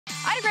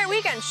great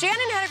weekend.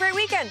 Shannon had a great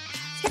weekend.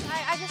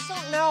 I just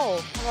don't know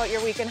about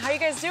your weekend. How you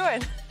guys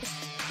doing?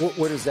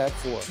 What is that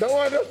for?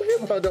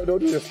 Don't do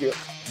this here.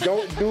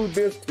 Don't do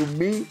this to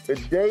me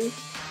today.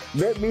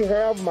 Let me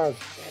have my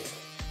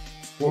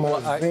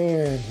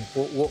van.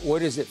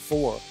 What is it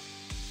for?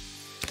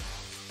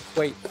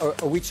 Wait,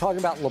 are we talking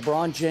about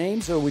LeBron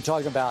James, or are we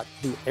talking about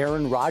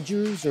Aaron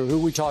Rodgers, or who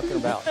are we talking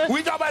about?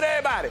 We talk about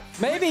everybody.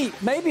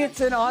 Maybe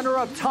it's in honor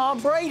of Tom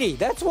Brady.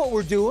 That's what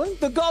we're doing.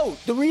 The GOAT,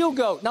 the real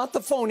GOAT, not the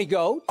phony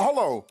GOAT. Hold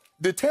on.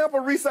 Did Tampa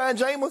re-sign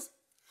Jameis?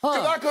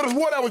 Because I could have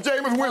sworn that was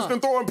Jameis Winston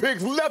throwing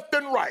picks left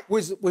and right.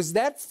 Was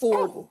that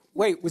for?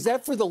 Wait, was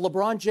that for the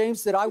LeBron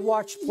James that I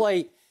watched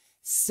play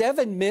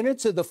 7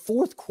 minutes of the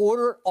fourth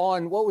quarter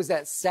on what was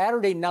that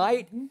Saturday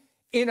night?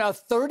 In a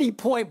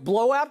 30-point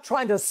blowout,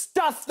 trying to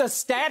stuff the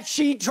stat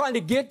sheet, trying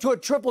to get to a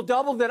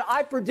triple-double that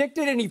I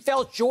predicted and he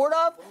fell short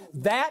of?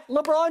 That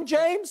LeBron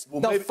James?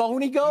 Well,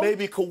 phony GOAT?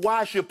 Maybe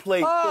Kawhi should play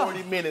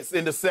 40 minutes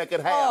in the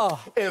second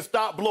half and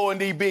stop blowing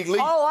these big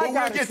leads. All I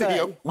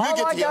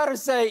gotta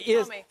say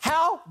is,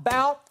 how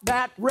about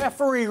that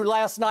referee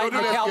last night in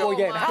the Cowboy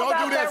game? How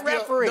about that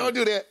referee? Don't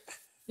do that.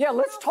 Yeah,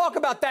 let's talk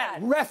about that.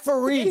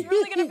 Referee. It's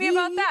really going to be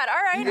about that.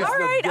 All right.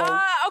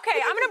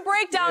 Okay, I'm going to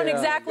break down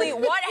exactly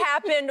what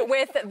happened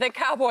with the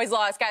Cowboys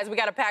loss. Guys, we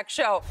got a packed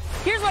show.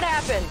 Here's what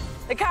happened.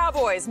 The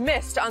Cowboys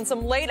missed on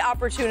some late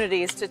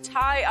opportunities to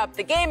tie up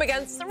the game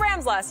against the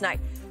Rams last night.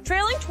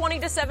 Trailing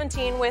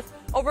 20-17 with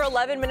over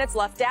 11 minutes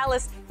left,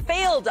 Dallas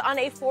failed on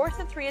a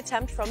 4th-and-3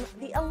 attempt from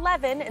the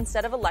 11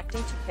 instead of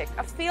electing to kick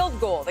a field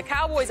goal. The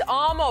Cowboys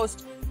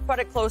almost put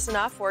it close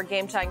enough for a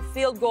game-tying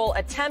field goal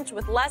attempt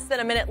with less than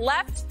a minute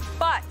left,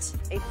 but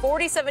a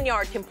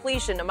 47-yard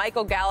completion to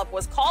Michael Gallup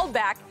was called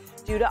back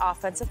due to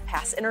offensive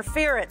pass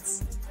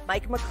interference.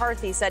 Mike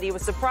McCarthy said he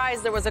was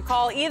surprised there was a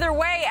call either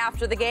way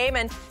after the game,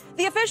 and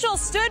the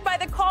officials stood by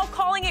the call,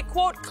 calling it,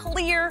 quote,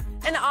 clear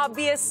and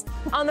obvious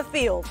on the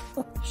field.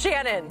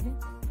 Shannon,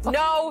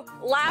 no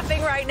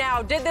laughing right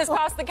now. Did this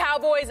cost the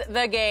Cowboys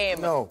the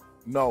game? No.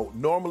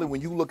 Normally,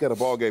 when you look at a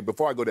ball game,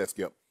 before I go that,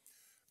 Skip,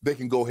 they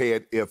can go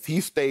ahead. If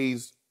he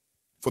stays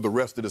for the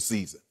rest of the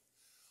season,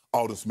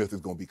 Alden Smith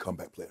is going to be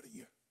comeback player of the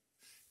year.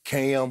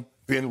 Cam,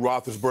 Ben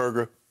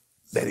Roethlisberger,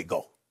 let it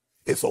go.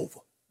 It's over.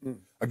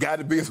 A guy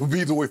that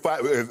is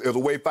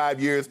away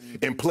 5 years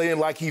and playing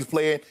like he's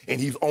playing,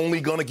 and he's only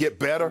going to get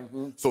better.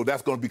 So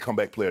that's going to be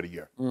comeback player of the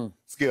year.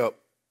 Skip,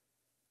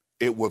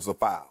 it was a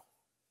foul.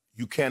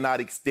 You cannot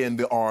extend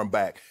the arm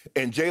back.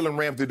 And Jalen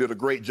Ramsey did a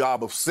great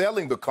job of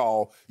selling the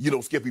call. You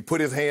know, Skip, he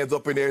put his hands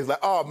up in there. He's like,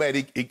 oh,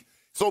 man,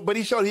 but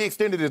he showed he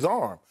extended his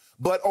arm.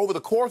 But over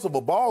the course of a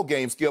ball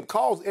game, Skip,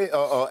 calls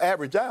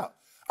average out.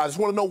 I just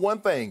want to know one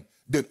thing.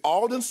 Did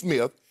Alden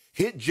Smith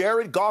hit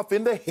Jared Goff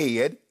in the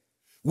head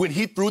when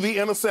he threw the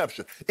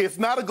interception? It's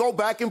not a go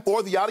back and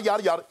forth, yada,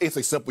 yada, yada. It's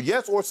a simple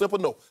yes or a simple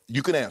no.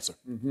 You can answer.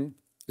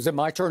 Is it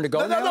my turn to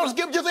go now? No,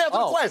 Skip, just answer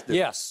the question.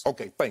 Yes.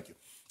 Okay, thank you.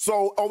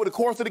 So over the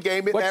course of the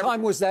game... What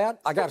time was that?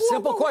 I got a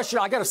simple question.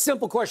 I got a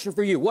simple question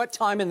for you. What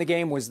time in the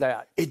game was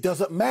that? It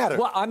doesn't matter.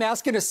 Well, I'm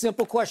asking a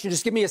simple question.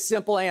 Just give me a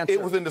simple answer.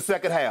 It was in the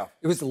second half.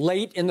 It was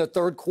late in the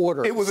third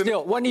quarter. It was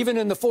wasn't even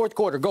in the fourth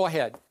quarter. Go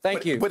ahead.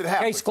 Thank you. But it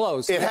happened. Case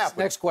closed. It happened.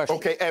 Next question.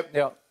 Okay.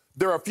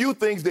 There are a few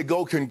things that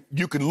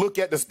you can look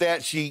at the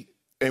stat sheet,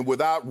 and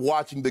without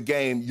watching the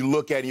game, you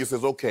look at it and you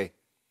says, okay,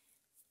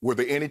 were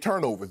there any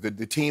turnovers? Did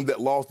the team that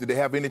lost, did they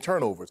have any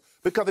turnovers?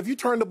 Because if you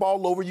turn the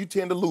ball over, you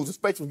tend to lose,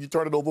 especially if you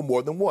turn it over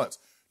more than once.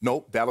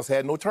 Nope, Dallas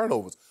had no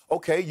turnovers.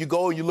 Okay, you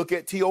go and you look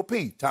at TOP,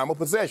 time of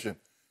possession.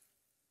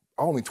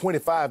 Only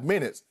 25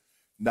 minutes.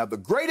 Now, the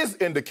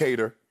greatest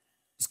indicator,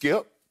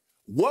 Skip,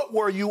 what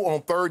were you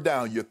on third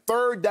down? Your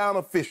third down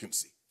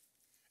efficiency.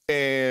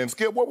 And,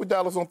 Skip, what was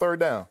Dallas on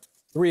third down?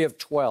 3 of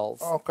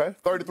 12. Okay,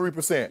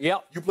 33%.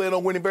 Yep. You plan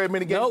on winning very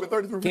many games with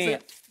 33%?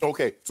 Can't.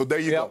 Okay, so there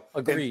you go.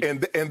 Agreed.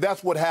 And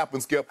that's what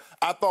happened, Skip.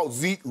 I thought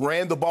Zeke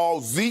ran the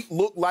ball. Zeke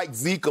looked like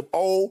Zeke of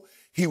old.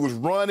 He was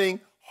running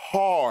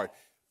hard.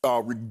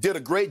 Did a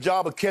great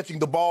job of catching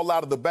the ball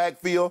out of the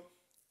backfield.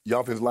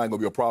 Your offensive line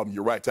going to be a problem.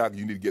 You're right tackle.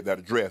 You need to get that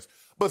addressed.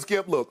 But,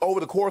 Skip, look, over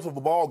the course of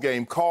a ball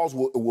game, calls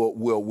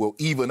will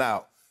even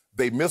out.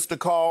 They missed a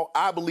call.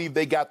 I believe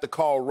they got the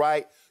call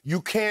right. You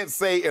can't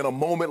say in a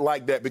moment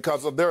like that,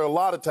 because there are a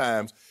lot of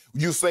times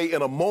you say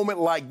in a moment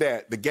like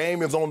that, the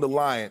game is on the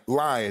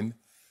line,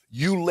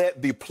 you let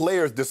the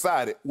players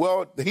decide it.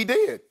 Well, he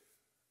did.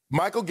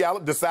 Michael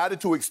Gallup decided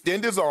to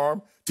extend his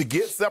arm to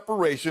get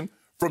separation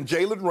from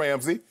Jalen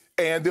Ramsey,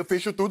 and the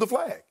official threw the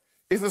flag.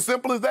 It's as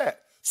simple as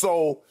that.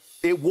 So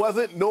it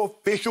wasn't no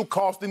official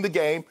costing the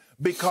game,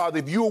 because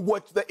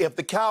if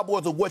the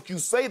Cowboys are what you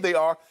say they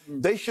are,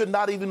 they should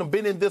not even have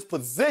been in this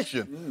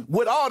position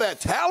with all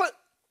that talent.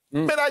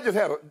 Man,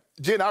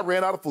 I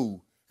ran out of food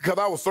because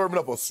I was serving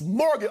up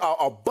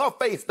a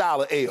buffet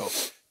style of ale.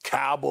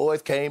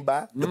 Cowboys came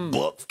by, the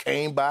Bucks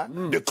came by,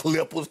 the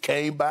Clippers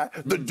came by,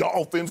 the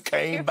Dolphins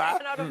came by.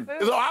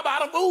 So I'm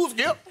out of food,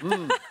 Skip.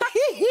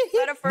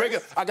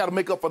 I got to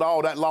make up for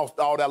all that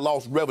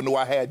lost revenue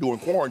I had during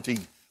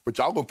quarantine. But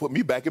y'all going to put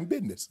me back in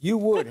business. You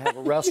would have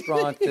a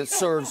restaurant that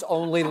serves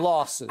only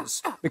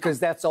losses because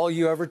that's all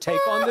you ever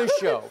take on this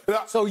show.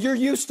 So you're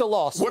used to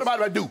losses. What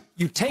about I do?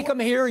 You take them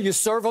here, you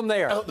serve them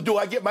there. Do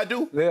I get my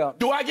due? Yeah.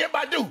 Do I get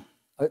my due?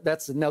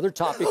 That's another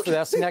topic for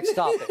that's the next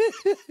topic.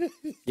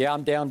 Yeah,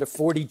 I'm down to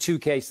 42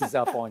 cases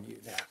up on you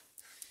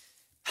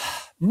now.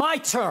 My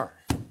turn.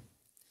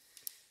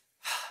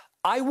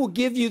 I will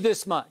give you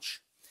this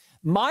much.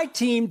 My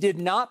team did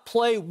not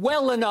play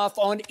well enough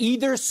on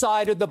either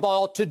side of the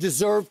ball to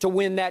deserve to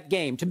win that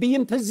game, to be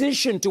in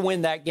position to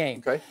win that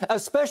game. Okay.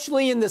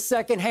 Especially in the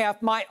second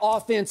half, my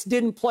offense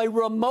didn't play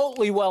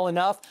remotely well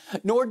enough,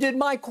 nor did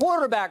my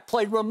quarterback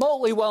play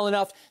remotely well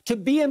enough to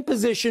be in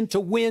position to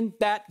win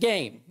that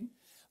game.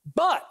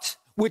 But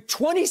with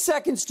 20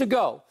 seconds to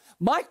go,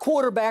 my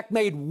quarterback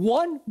made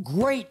one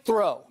great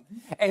throw.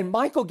 And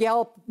Michael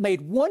Gallup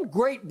made one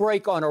great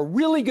break on a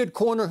really good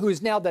corner who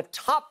is now the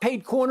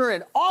top-paid corner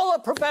in all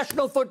of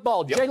professional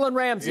football, Jalen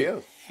Ramsey. Yeah.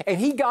 And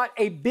he got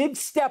a big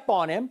step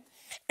on him,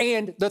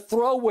 and the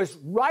throw was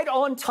right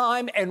on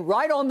time and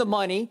right on the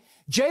money.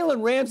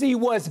 Jalen Ramsey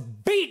was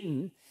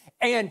beaten,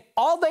 and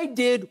all they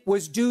did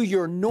was do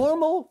your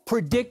normal,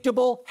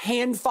 predictable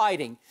hand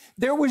fighting.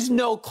 There was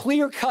no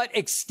clear-cut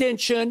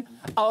extension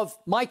of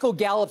Michael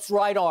Gallup's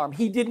right arm.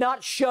 He did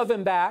not shove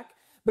him back.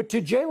 But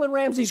to Jalen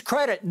Ramsey's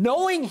credit,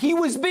 knowing he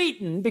was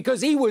beaten because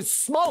he was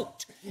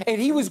smoked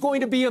and he was going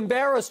to be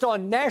embarrassed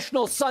on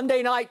national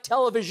Sunday night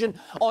television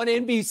on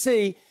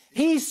NBC,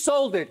 he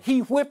sold it.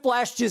 He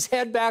whiplashed his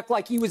head back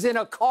like he was in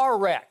a car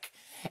wreck.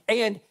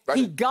 And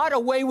he got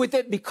away with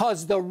it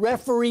because the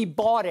referee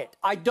bought it.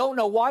 I don't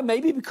know why.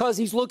 Maybe because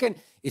he's looking,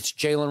 it's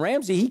Jalen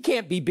Ramsey. He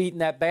can't be beaten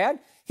that bad.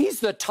 He's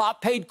the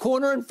top-paid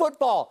corner in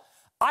football.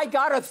 I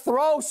got to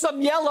throw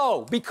some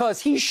yellow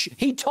because he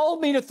told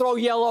me to throw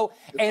yellow,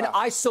 and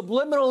I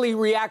subliminally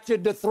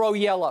reacted to throw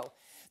yellow.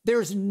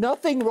 There's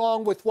nothing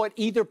wrong with what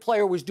either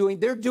player was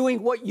doing. They're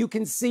doing what you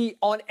can see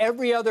on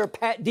every other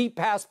deep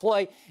pass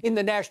play in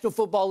the National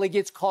Football League.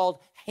 It's called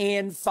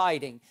hand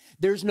fighting.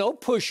 There's no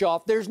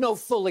push-off. There's no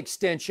full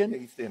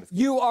extension.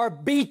 You are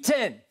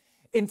beaten.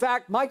 In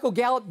fact, Michael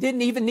Gallup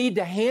didn't even need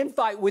to hand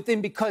fight with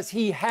him because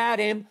he had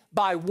him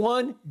by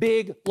one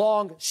big,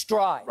 long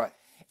stride. Right.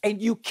 And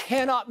you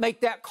cannot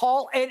make that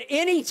call at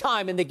any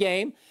time in the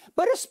game,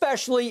 but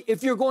especially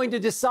if you're going to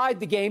decide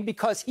the game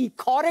because he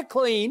caught it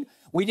clean.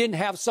 We didn't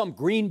have some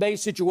Green Bay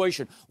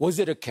situation. Was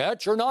it a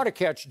catch or not a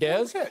catch,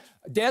 Dez?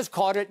 Dez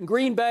caught it in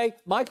Green Bay.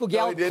 Michael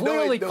Gallup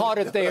clearly caught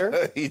it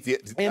there. He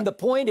did. And the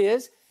point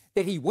is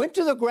that he went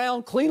to the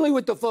ground cleanly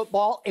with the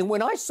football. And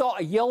when I saw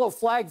a yellow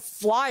flag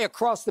fly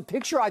across the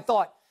picture, I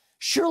thought,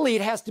 surely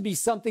it has to be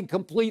something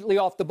completely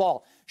off the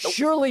ball.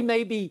 Surely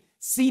maybe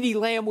CeeDee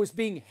Lamb was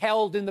being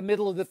held in the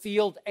middle of the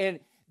field and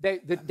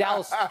the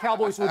Dallas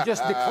Cowboys would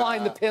just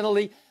decline the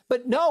penalty.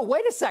 But no,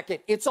 wait a second.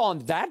 It's on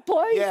that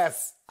play?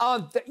 Yes.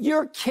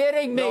 You're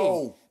kidding me.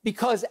 No.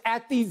 Because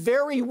at the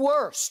very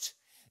worst,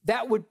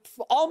 that would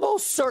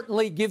almost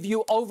certainly give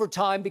you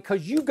overtime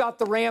because you got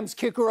the Rams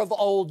kicker of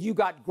old. You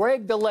got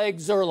Greg the Leg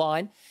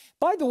Zuerlein.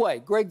 By the way,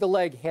 Greg the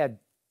Leg had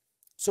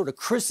sort of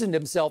christened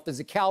himself as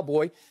a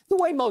Cowboy, the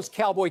way most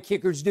Cowboy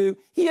kickers do.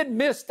 He had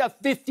missed a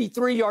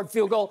 53-yard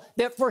field goal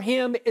that for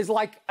him is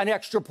like an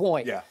extra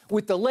point. Yeah.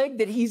 With the leg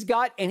that he's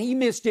got, and he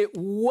missed it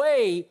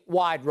way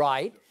wide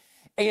right.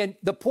 And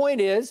the point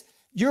is,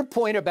 your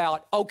point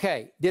about,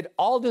 okay, did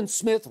Aldon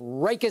Smith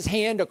rake his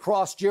hand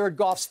across Jared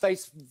Goff's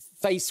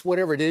face,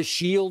 whatever it is,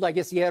 shield, I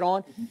guess he had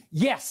on?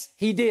 Yes,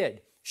 he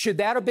did. Should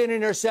that have been an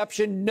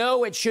interception?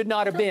 No, it should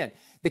not have been.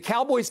 The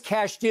Cowboys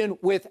cashed in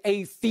with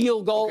a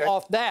field goal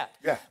off that.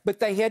 Yeah. But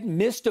they had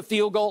missed a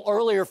field goal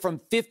earlier from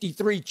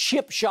 53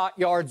 chip shot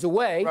yards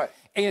away. Right.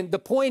 And the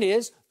point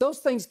is, those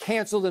things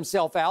cancel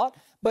themselves out.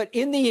 But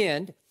in the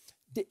end,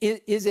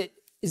 is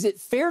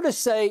it fair to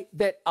say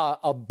that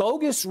a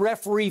bogus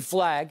referee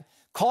flag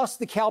cost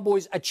the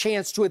Cowboys a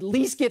chance to at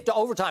least get to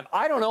overtime?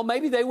 I don't know.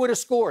 Maybe they would have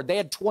scored. They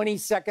had 20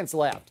 seconds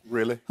left.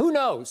 Really? Who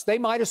knows? They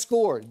might have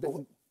scored.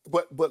 But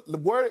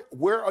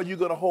where are you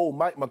going to hold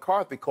Mike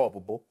McCarthy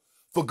culpable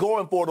for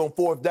going for it on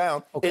fourth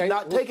down and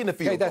not taking the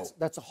field goal?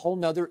 That's a whole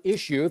nother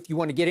issue if you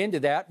want to get into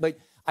that. But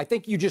I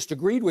think you just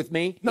agreed with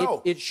me.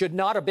 No. It should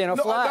not have been a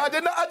flag. I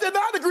did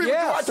not agree with you.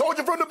 I told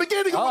you from the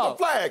beginning it was a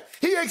flag.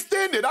 He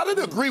extended. I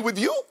didn't agree with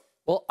you.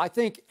 Well, I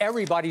think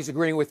everybody's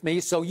agreeing with me,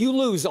 so you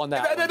lose on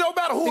that. It don't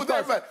matter who's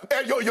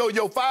that.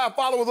 Your 5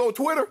 followers on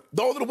Twitter,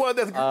 those are the ones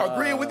that's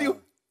agreeing with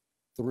you?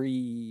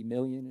 3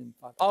 million and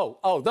 5.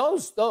 Oh,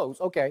 those.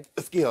 Okay.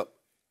 Skip.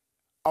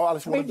 How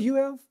many do you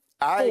have?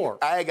 4.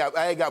 I ain't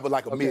got but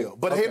like a meal.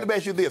 But let me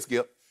ask you this,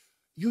 Skip.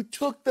 You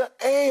took the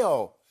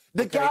L.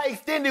 The guy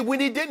extended when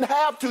he didn't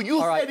have to. You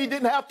said he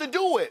didn't have to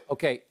do it.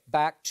 Okay,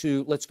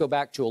 let's go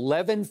back to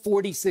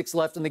 11:46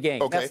 left in the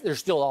game. Okay. There's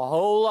still a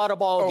whole lot of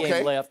ball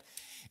game left.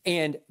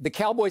 And the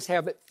Cowboys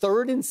have it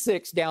 3rd and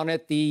 6 down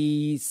at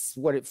the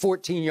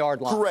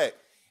 14-yard line. Correct.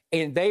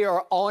 And they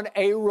are on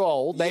a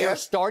roll. They are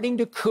starting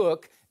to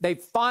cook. They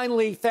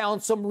finally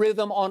found some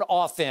rhythm on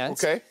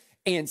offense. Okay.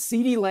 And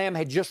CeeDee Lamb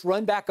had just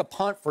run back a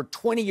punt for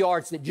 20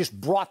 yards that just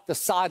brought the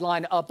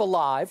sideline up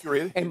alive.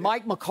 Really? And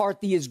Mike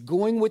McCarthy is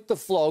going with the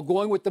flow,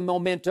 going with the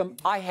momentum.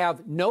 I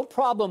have no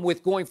problem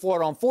with going for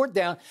it on 4th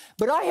down,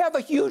 but I have a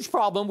huge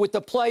problem with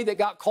the play that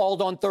got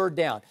called on 3rd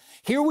down.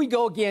 Here we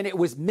go again. It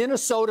was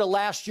Minnesota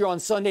last year on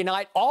Sunday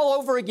night, all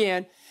over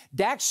again.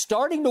 Dak's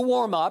starting to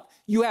warm up.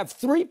 You have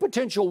 3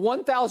 potential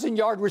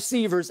 1,000-yard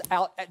receivers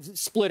out,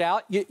 split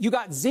out. You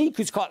got Zeke,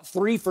 who's caught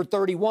 3 for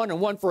 31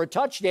 and 1 for a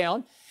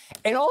touchdown.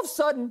 And all of a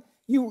sudden,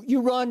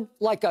 you run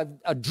like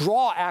a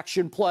draw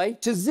action play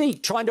to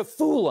Zeke, trying to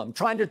fool him,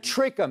 trying to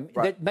trick him,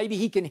 that maybe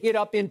he can hit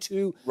up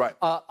into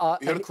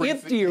an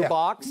emptier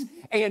box,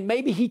 and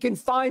maybe he can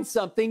find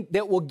something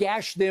that will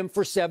gash them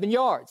for 7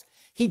 yards.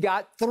 He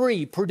got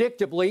 3,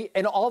 predictably,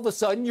 and all of a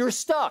sudden you're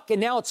stuck. And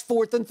now it's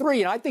 4th and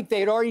 3. And I think they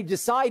had already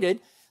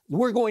decided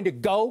we're going to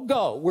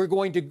go. We're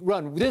going to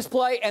run this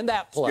play and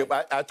that play. Skip,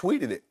 I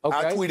tweeted it. Okay.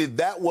 I tweeted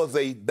that was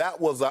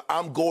a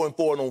I'm going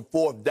for it on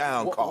 4th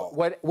down call.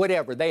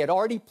 Whatever. They had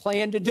already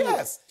planned to do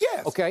it.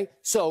 Yes. Okay.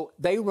 So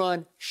they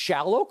run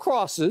shallow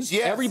crosses.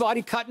 Yes.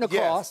 Everybody cutting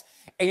across.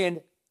 Yes.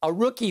 And a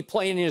rookie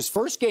playing in his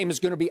first game is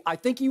going to be, I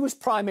think he was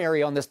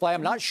primary on this play.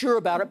 I'm not sure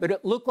about it, but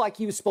it looked like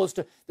he was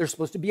there's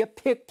supposed to be a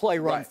pick play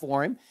run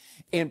for him.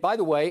 And by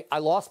the way, I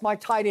lost my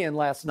tight end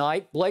last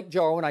night, Blake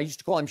Jarwin. I used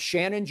to call him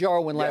Shannon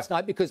Jarwin last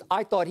night because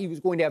I thought he was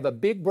going to have a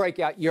big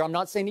breakout year. I'm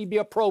not saying he'd be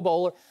a Pro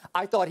Bowler.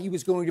 I thought he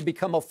was going to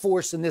become a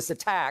force in this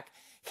attack.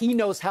 He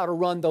knows how to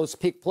run those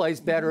pick plays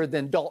better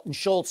than Dalton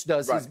Schultz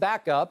does, his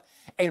backup.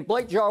 And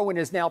Blake Jarwin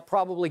is now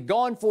probably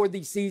gone for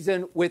the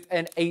season with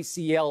an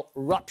ACL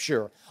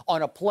rupture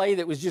on a play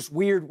that was just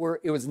weird where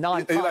it was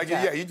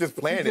non-contact. He just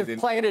planted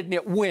it. And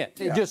it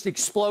went. It just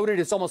exploded.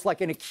 It's almost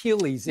like an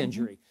Achilles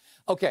injury.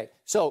 Okay,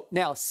 so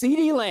now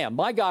CeeDee Lamb,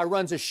 my guy,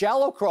 runs a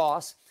shallow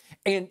cross,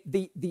 and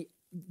the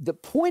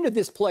point of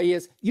this play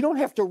is you don't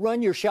have to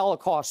run your shallow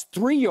cross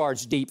 3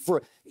 yards deep.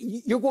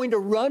 You're going to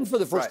run for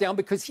the first down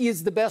because he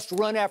is the best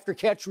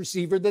run-after-catch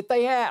receiver that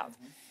they have.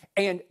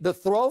 And the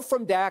throw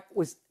from Dak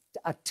was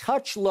a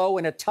touch low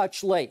and a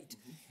touch late.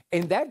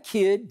 And that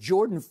kid,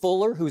 Jordan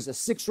Fuller, who's a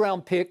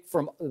 6th-round pick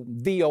from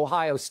the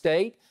Ohio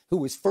State, who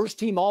was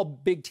first-team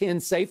All-Big Ten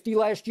safety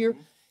last year,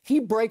 he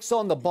breaks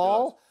on the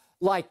ball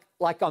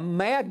like a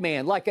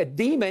madman, like a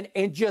demon,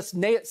 and just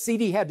nailed.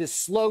 CeeDee had to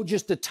slow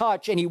just a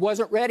touch, and he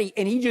wasn't ready,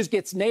 and he just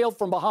gets nailed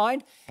from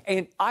behind.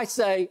 And I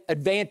say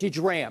advantage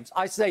Rams.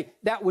 I say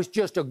that was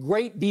just a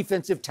great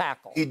defensive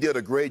tackle. He did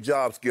a great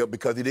job, Skip,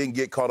 because he didn't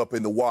get caught up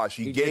in the wash.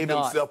 He gave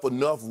himself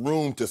enough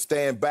room to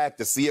stand back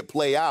to see it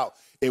play out.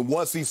 And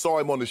once he saw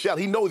him on the shallow,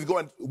 he knows he's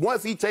going.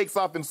 Once he takes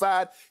off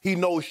inside, he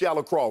knows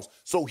shallow cross.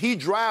 So he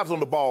drives on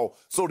the ball.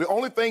 So the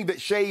only thing that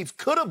Shades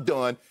could have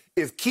done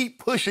is keep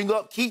pushing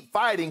up, keep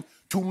fighting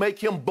to make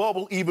him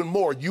bubble even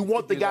more. You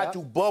want the guy to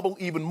bubble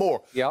even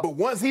more. Yep. But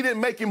once he didn't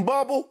make him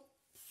bubble,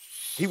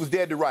 he was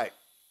dead to right.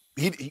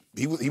 He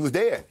was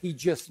dead. He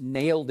just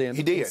nailed him.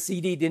 He did. And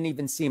CeeDee didn't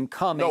even see him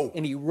coming,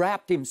 and he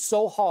wrapped him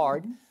so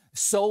hard,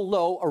 so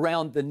low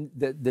around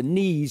the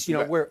knees,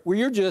 where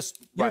you're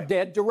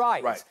dead to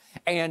rights.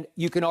 And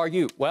you can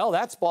argue, well,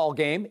 that's ball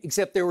game,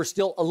 except there were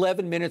still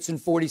 11 minutes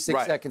and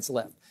 46 seconds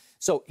left.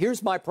 So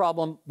here's my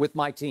problem with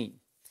my team.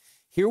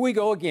 Here we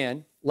go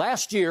again.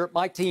 Last year,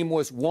 my team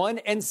was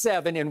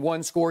 1-7 in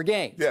one-score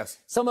games. Yes.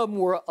 Some of them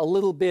were a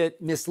little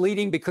bit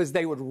misleading because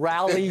they would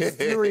rally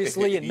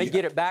furiously and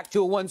get it back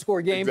to a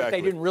one-score game, but they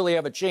didn't really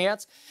have a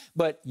chance.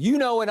 But you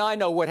know and I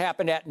know what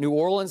happened at New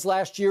Orleans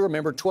last year.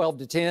 Remember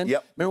 12-10?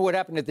 Yep. Remember what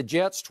happened at the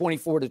Jets,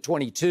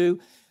 24-22?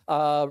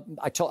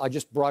 I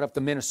just brought up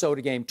the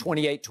Minnesota game,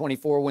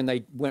 28-24, when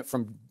they went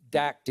from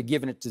Dak to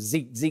giving it to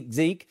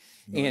Zeke.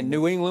 And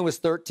New England was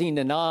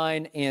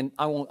 13-9, and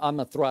I'm going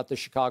to throw out the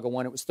Chicago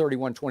one. It was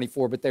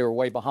 31-24, but they were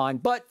way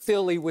behind. But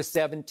Philly was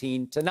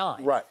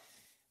 17-9. Right.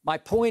 My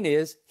point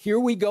is, here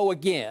we go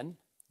again,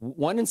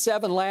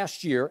 1-7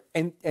 last year,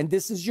 and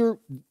this is your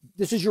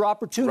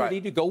opportunity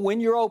to go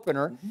win your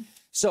opener.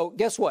 So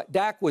guess what?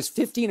 Dak was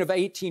 15 of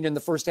 18 in the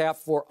first half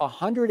for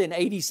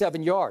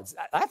 187 yards.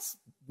 That's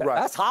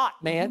hot,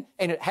 man.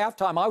 And at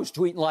halftime, I was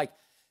tweeting like,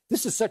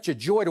 "This is such a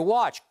joy to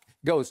watch."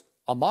 Goes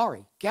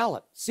Amari,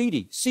 Gallup,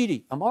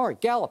 CeeDee, Amari,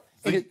 Gallup,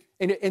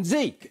 and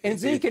Zeke,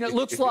 and it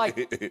looks like,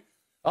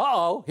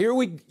 here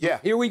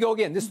we go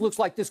again. This looks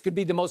like this could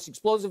be the most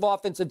explosive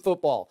offense in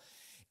football.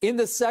 In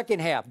the second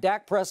half,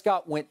 Dak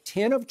Prescott went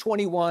 10 of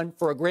 21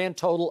 for a grand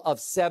total of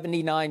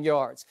 79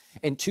 yards.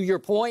 And to your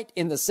point,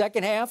 in the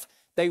second half,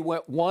 they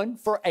went 1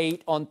 for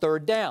 8 on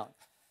 3rd down.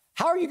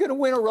 How are you going to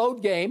win a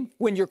road game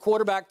when your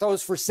quarterback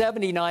throws for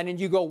 79 and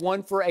you go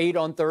 1 for 8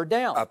 on 3rd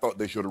down? I thought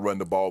they should have run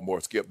the ball more,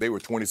 Skip. They were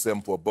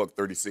 27 for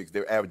 $136.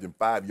 They were averaging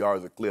 5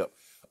 yards a clip.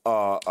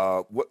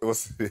 What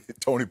was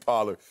Tony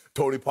Pollard?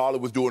 Tony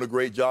Pollard was doing a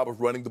great job of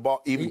running the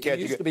ball. He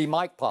used to be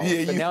Mike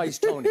Pollard, but now he's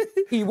Tony.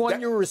 He won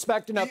your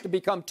respect enough to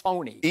become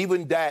Tony.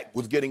 Even Dak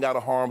was getting out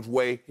of harm's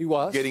way. He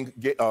was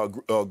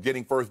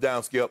getting first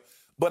down, Skip.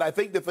 But I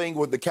think the thing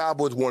what the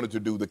Cowboys wanted to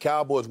do, the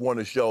Cowboys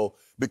wanted to show,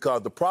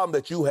 because the problem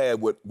that you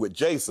had with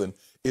Jason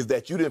is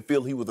that you didn't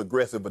feel he was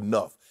aggressive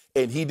enough.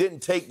 And he didn't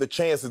take the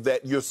chances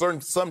that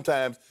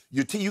sometimes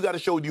your team, you got to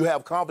show you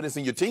have confidence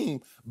in your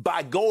team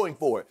by going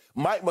for it.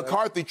 Mike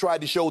McCarthy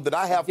tried to show that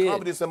I have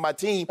confidence in my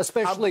team.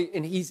 Especially,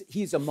 and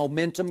he's a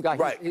momentum guy.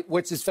 Right.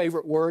 What's his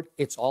favorite word?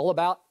 It's all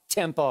about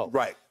tempo.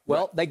 Right.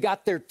 Well, they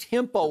got their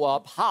tempo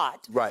up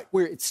hot. Right.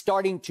 Where it's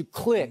starting to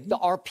click. The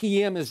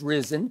RPM has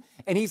risen.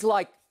 And he's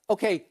like,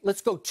 okay,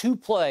 let's go 2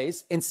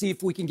 plays and see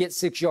if we can get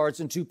 6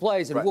 yards in 2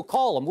 plays. And we'll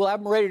call them. We'll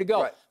have them ready to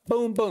go. Right.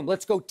 Boom, boom.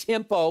 Let's go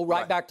tempo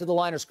right back to the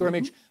line of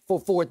scrimmage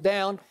for 4th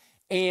down.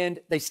 And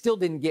they still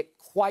didn't get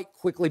quite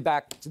quickly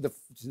back to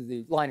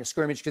the line of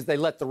scrimmage because they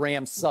let the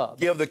Rams sub.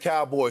 Give the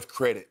Cowboys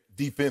credit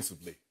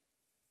defensively,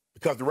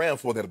 because the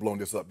Rams thought they had blown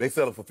this up. They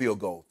settled for field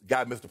goal.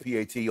 Guy missed the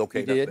PAT.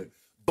 Okay, that's it.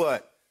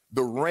 But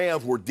the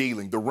Rams were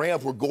dealing. The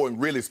Rams were going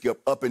really, Skip,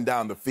 up and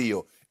down the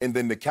field. And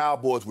then the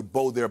Cowboys would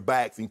bow their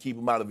backs and keep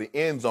them out of the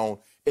end zone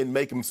and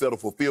make them settle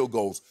for field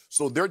goals.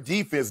 So their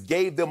defense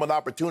gave them an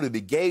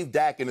opportunity, gave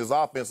Dak and his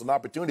offense an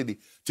opportunity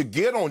to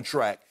get on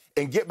track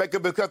and get back.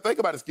 Because think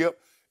about it, Skip.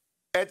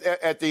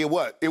 At the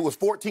what? It was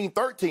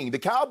 14-13. The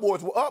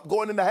Cowboys were up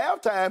going into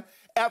halftime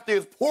after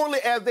as poorly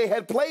as they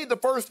had played the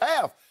first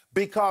half,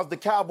 because the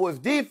Cowboys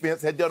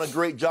defense had done a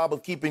great job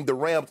of keeping the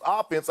Rams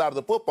offense out of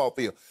the football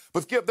field.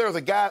 But Skip, there's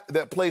a guy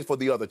that plays for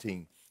the other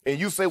team. And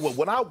you say, well,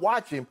 when I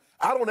watch him,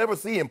 I don't ever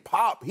see him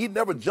pop. He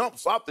never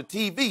jumps off the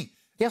TV.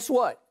 Guess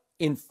what?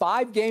 In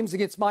 5 games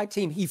against my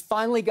team, he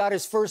finally got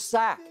his first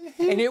sack.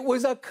 And it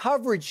was a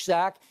coverage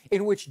sack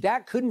in which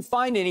Dak couldn't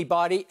find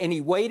anybody, and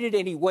he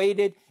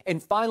waited,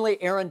 and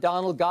finally Aaron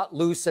Donald got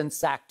loose and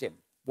sacked him.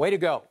 Way to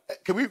go.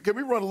 Can we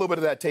run a little bit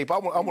of that tape? I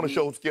want to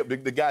show Skip, the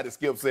guy that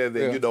Skip said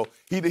that, you know,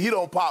 he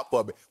don't pop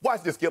for me.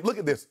 Watch this, Skip. Look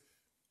at this.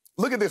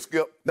 Look at this,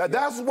 Skip. Now,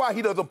 that's why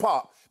he doesn't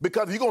pop.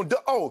 Because you're going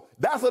to,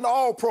 that's an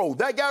all-pro.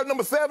 That guy,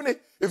 number 70,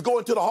 is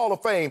going to the Hall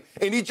of Fame,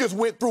 and he just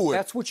went through it.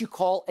 That's what you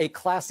call a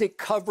classic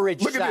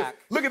coverage sack.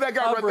 This. Look at that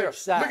guy right there.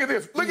 Sack. Look at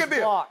this. Look at this.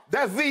 Blocked.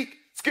 That's Zeke,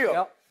 Skip.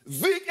 Yep.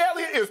 Zeke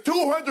Elliott is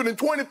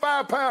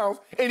 225 pounds,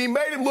 and he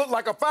made him look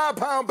like a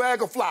 5-pound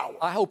bag of flour.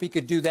 I hope he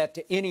could do that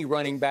to any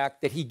running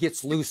back that he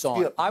gets loose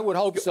on. I would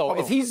hope so.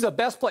 If he's the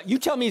best player, you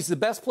tell me he's the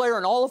best player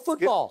in all of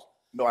football.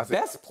 No, I said,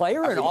 best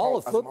player in all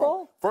of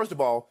football? First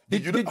of all,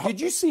 did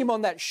you see him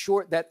on that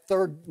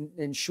third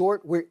and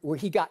short where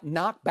he got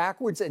knocked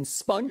backwards and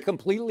spun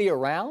completely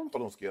around?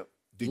 Hold on, Skip.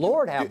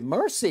 Lord have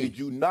mercy. Did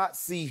you not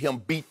see him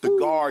beat the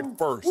guard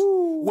first?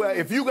 Well,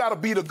 if you got to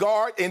beat a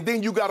guard and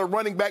then you got a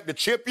running back to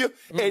chip you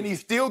and he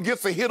still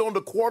gets a hit on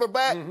the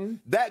quarterback,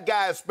 that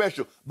guy is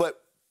special.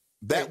 But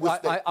that was...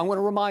 I want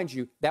to remind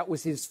you, that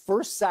was his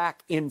first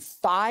sack in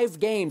 5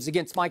 games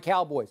against my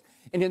Cowboys.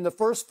 And in the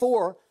first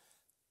 4,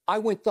 I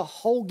went the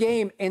whole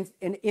game and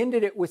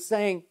ended it with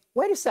saying,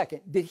 wait a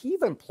second, did he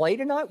even play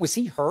tonight? Was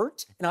he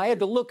hurt? And I had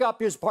to look up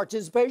his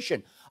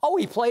participation. Oh,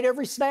 he played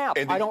every snap.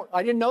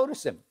 I didn't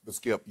notice him. But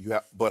Skip,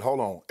 but hold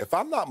on. If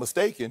I'm not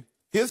mistaken,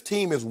 his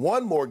team has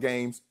won more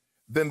games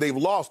than they've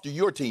lost to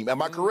your team.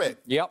 Am I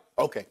correct? Yep.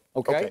 Okay.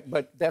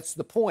 But that's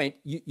the point.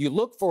 You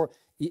look for,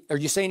 are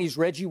you saying he's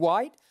Reggie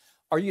White?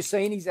 Are you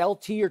saying he's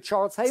LT or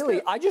Charles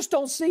Haley? I just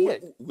don't see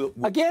it.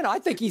 Again, I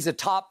think he's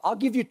I'll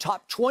give you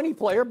top 20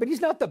 player, but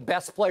he's not the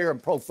best player in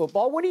pro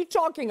football. What are you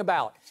talking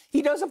about?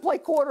 He doesn't play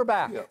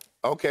quarterback. Yeah.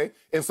 Okay.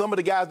 And some of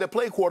the guys that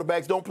play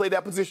quarterbacks don't play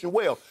that position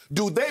well.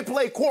 Do they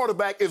play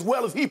quarterback as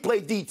well as he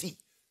played DT?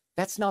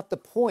 That's not the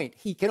point.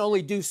 He can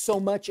only do so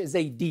much as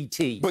a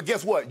DT. But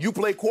guess what? You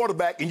play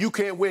quarterback and you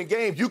can't win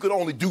games. You can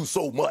only do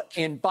so much.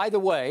 And by the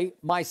way,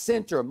 my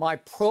center, my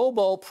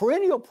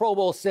perennial Pro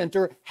Bowl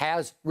center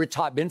has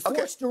been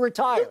forced to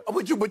retire.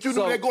 But you knew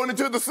that going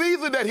into the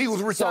season that he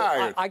was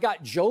retired. So I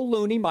got Joe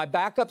Looney, my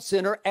backup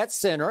center, at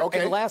center.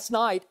 Okay. And last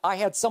night, I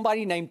had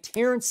somebody named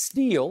Terrence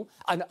Steele,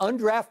 an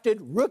undrafted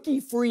rookie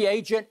free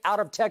agent out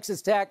of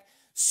Texas Tech,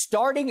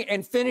 starting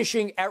and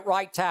finishing at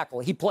right tackle.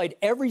 He played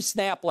every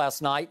snap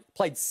last night,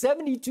 played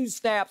 72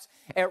 snaps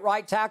at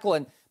right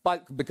tackle,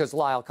 because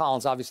Lyle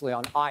Collins obviously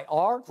on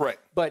IR. Right.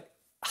 But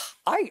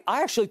I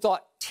actually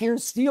thought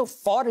Terrence Steele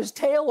fought his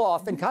tail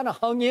off and kind of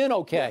hung in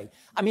okay.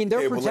 I mean,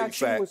 their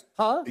protection was,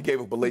 He gave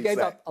up a late sack. He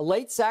gave up a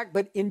late sack,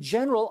 but in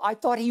general, I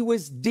thought he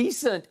was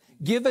decent,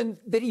 given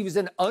that he was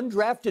an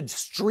undrafted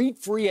street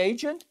free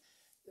agent.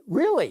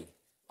 Really,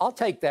 I'll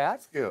take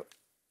that. Yeah.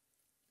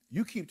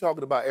 You keep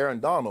talking about Aaron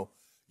Donald.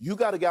 You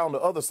got a guy on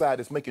the other side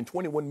that's making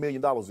 $21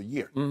 million a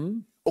year.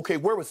 Okay,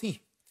 where was he?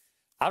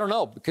 I don't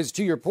know, because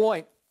to your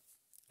point,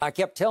 I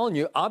kept telling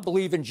you, I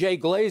believe in Jay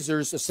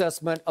Glazer's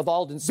assessment of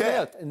Aldon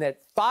Smith, and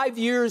that 5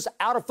 years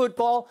out of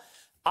football,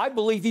 I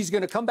believe he's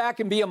going to come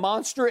back and be a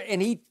monster,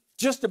 and he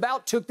just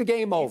about took the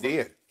game over. He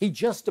did. He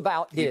just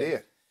about did. He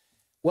did.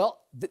 Well,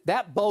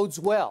 that bodes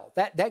well.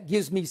 That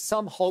gives me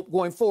some hope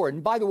going forward.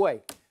 And by the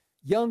way,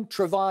 young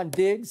Trevon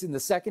Diggs in the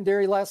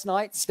secondary last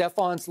night,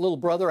 Stephon's little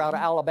brother out of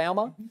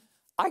Alabama,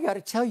 I got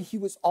to tell you, he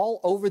was all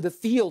over the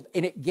field,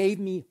 and it gave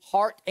me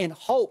heart and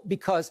hope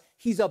because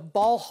he's a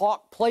ball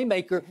hawk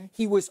playmaker.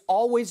 He was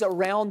always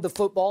around the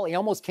football. He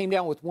almost came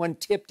down with one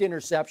tipped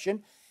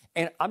interception.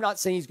 And I'm not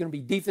saying he's going to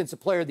be Defensive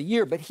Player of the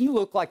Year, but he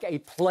looked like a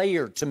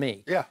player to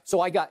me. Yeah. So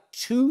I got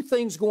two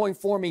things going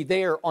for me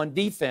there on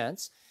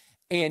defense.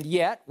 And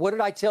yet, what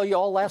did I tell you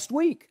all last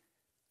week?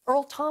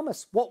 Earl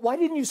Thomas. Why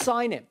didn't you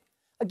sign him?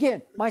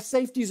 Again, my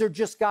safeties are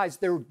just guys.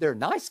 They're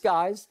nice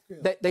guys.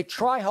 They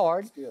try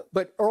hard.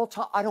 But Earl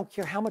Thomas, I don't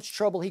care how much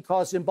trouble he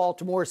caused in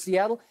Baltimore or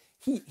Seattle.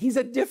 He's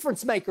a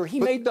difference maker. He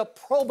made the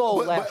Pro Bowl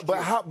last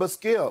year. But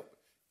Skip,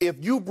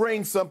 if you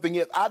bring something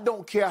in, I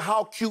don't care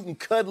how cute and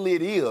cuddly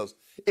it is.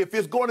 If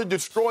it's going to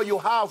destroy your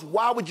house,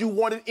 why would you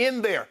want it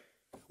in there?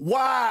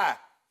 Why?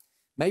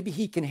 Maybe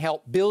he can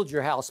help build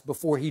your house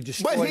before he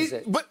destroys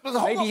it.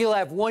 Maybe he'll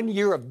have 1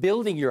 year of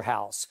building your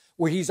house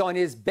where he's on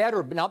his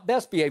better, not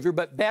best behavior,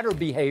 but better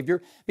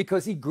behavior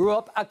because he grew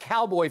up a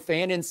Cowboy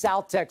fan in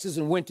South Texas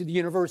and went to the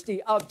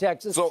University of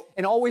Texas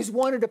and always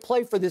wanted to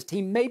play for this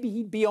team. Maybe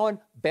he'd be on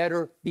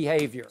better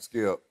behavior.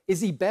 Skip. Is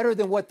he better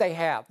than what they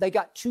have? They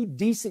got two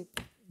decent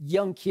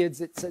young kids.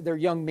 They're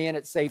young men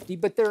at safety,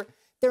 but they're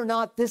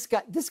not this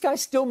guy. This guy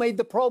still made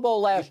the Pro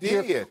Bowl last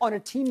year on a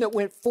team that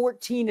went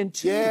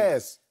 14-2.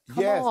 Yes.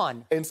 Come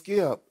on. And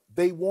Skip,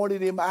 they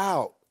wanted him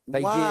out.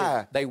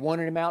 Why? They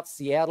wanted him out.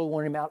 Seattle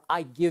wanted him out.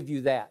 I give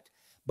you that.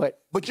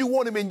 But you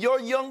want him in your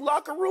young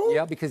locker room?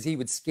 Yeah, because he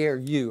would scare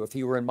you if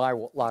he were in my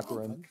locker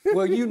room.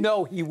 Well, you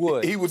know he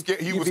would. He would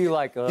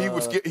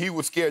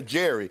scare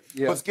Jerry.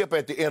 Yeah. But Skip,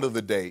 at the end of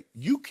the day,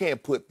 you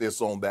can't put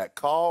this on that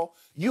call.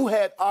 You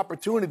had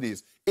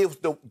opportunities. It's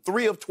the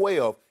 3 of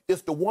 12.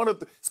 It's the 1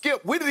 of...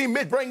 Skip, we didn't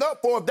even bring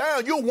up 4th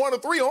down. You were 1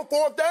 of 3 on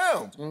 4th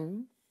downs.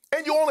 Mm-hmm.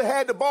 And you only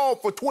had the ball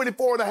for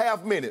 24 and a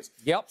half minutes.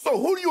 Yep. So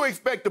who do you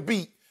expect to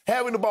beat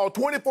having the ball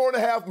 24 and a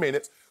half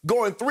minutes,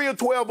 going 3 of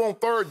 12 on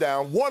 3rd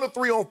down, 1 of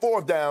 3 on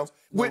 4th downs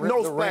with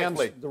no splash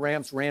play? The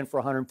Rams ran for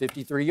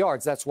 153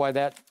 yards. That's why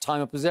that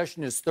time of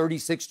possession is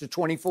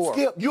 36-24.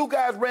 Skip, you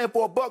guys ran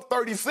for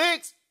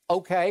 $136.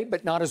 Okay,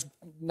 but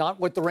not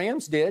what the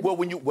Rams did. Well,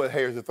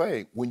 here's the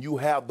thing. When you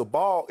have the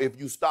ball, if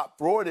you stop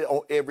throwing it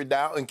on every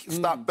down and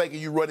stop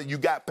thinking you run it, you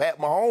got Pat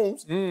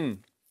Mahomes.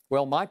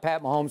 Well, my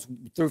Pat Mahomes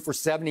threw for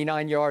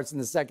 79 yards in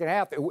the second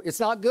half. It's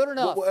not good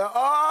enough.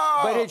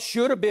 But it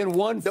should have been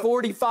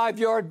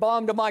 145-yard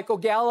bomb to Michael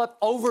Gallup,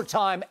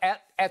 overtime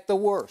at the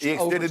worst. He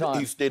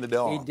extended the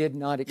arm. He did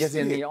not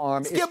extend the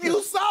arm. Skip,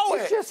 you saw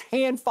it. It's just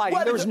hand fighting.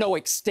 There was no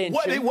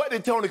extension. What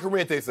did Tony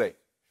Corrente say?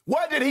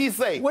 What did he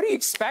say? What do you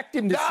expect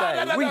him to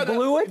say? We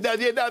blew it?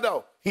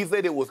 No. He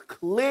said it was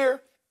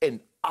clear and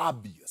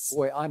obvious.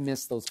 Boy, I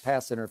miss those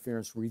pass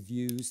interference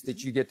reviews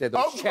that you get there,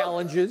 those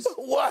challenges.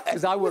 What?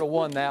 Because I would have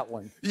won that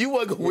one. You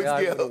wasn't going to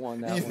I would have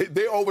won that one.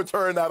 They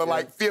overturned out of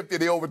like 50.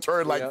 They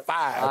overturned like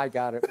 5. I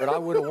got it. But I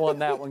would have won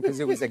that one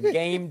because it was a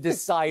game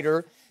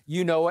decider.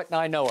 You know it, and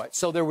I know it.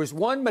 So there was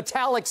one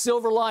metallic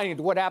silver lining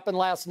to what happened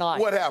last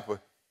night. What happened?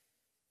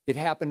 It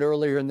happened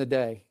earlier in the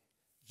day.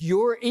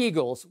 Your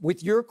Eagles,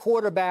 with your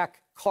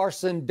quarterback,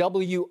 Carson,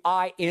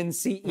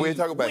 W-I-N-C-E, We ain't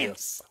talking about him.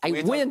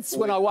 I wince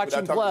when I watch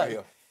him play.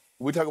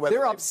 We talk about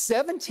They're up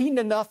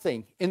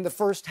 17-0 in the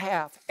first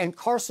half, and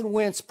Carson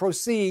Wentz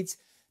proceeds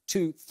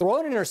to throw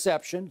an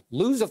interception,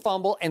 lose a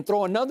fumble, and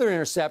throw another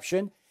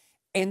interception,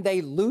 and they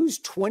lose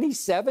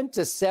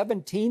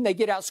 27-17. They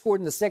get outscored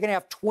in the second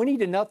half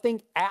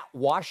 20-0 at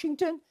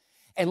Washington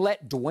and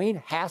let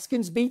Dwayne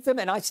Haskins beat them.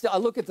 And I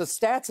look at the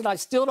stats, and I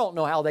still don't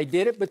know how they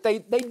did it, but they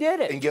did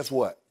it. And guess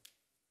what?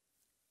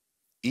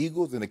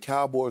 Eagles and the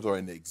Cowboys are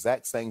in the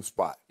exact same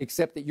spot.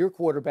 Except that your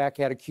quarterback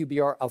had a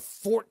QBR of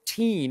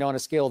 14 on a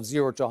scale of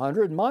 0 to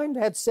 100. Mine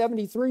had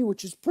 73,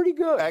 which is pretty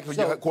good. Actually,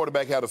 your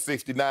quarterback had a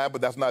 69,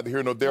 but that's neither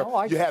here nor there. No,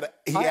 I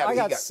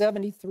got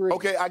 73.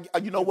 Okay,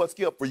 you know what,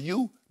 Skip? For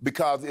you,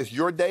 because it's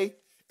your day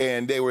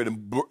and they were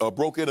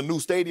broke in a new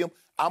stadium,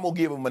 I'm going to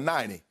give him a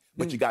 90.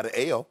 But you got an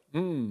L.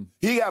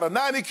 He got a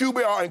 90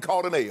 QBR and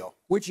called an L.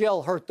 Which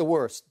L hurt the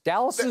worst?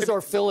 Dallas's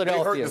or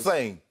Philadelphia's? They hurt the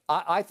same.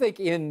 I think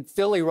in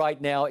Philly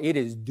right now, it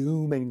is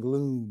doom and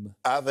gloom.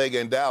 I think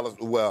in Dallas,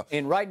 well.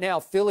 And right now,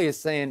 Philly is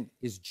saying,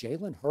 is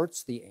Jalen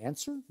Hurts the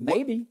answer?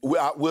 Maybe.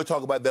 We'll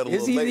talk about that a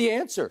little later. Is he the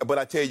answer? But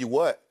I tell you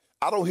what,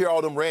 I don't hear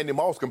all them Randy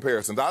Moss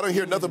comparisons. I don't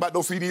hear nothing about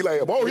no CD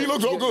Lamb. Oh, he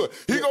looks so good.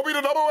 He's going to be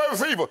the number 1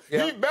 receiver.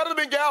 Yeah. He's better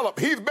than Gallup.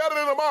 He's better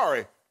than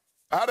Amari.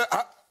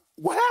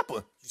 What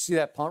happened? You see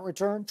that punt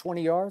return,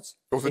 20 yards?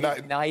 It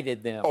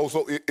ignited them. Oh,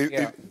 so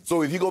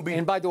so is he going to be...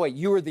 And by the way,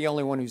 you were the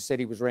only one who said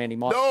he was Randy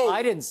Moss. No.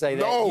 I didn't say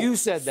that. No. You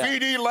said that.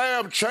 CD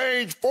Lamb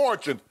changed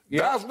fortune.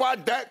 Yeah. That's why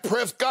Dak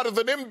Prescott is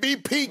an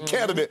MVP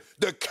candidate.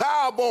 The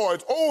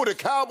Cowboys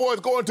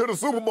going to the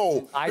Super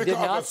Bowl. I did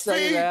not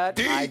say that.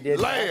 I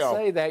did not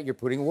say that. You're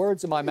putting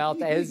words in my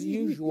mouth as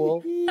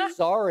usual.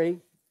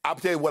 Sorry. I'll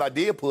tell you what I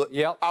did put.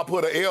 Yep. I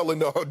put an L in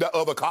the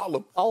other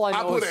column. All I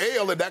know put is an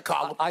L in that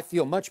column. I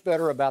feel much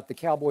better about the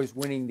Cowboys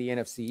winning the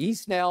NFC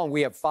East now, and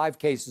we have 5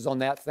 cases on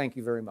that. Thank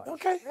you very much.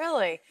 Okay.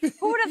 Really?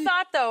 Who would have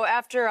thought, though,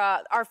 after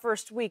our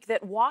first week,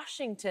 that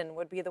Washington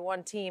would be the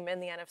one team in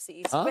the NFC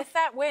East with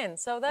that win?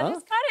 So that is kind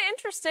of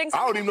interesting. I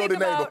don't even know the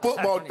name of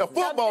football. The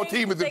football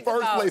team is in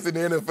first place in the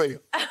NFL.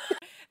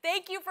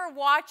 Thank you for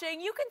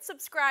watching. You can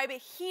subscribe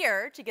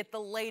here to get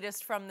the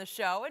latest from the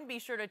show, and be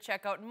sure to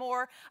check out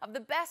more of the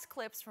best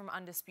clips from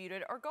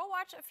Undisputed, or go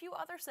watch a few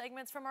other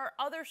segments from our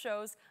other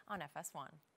shows on FS1.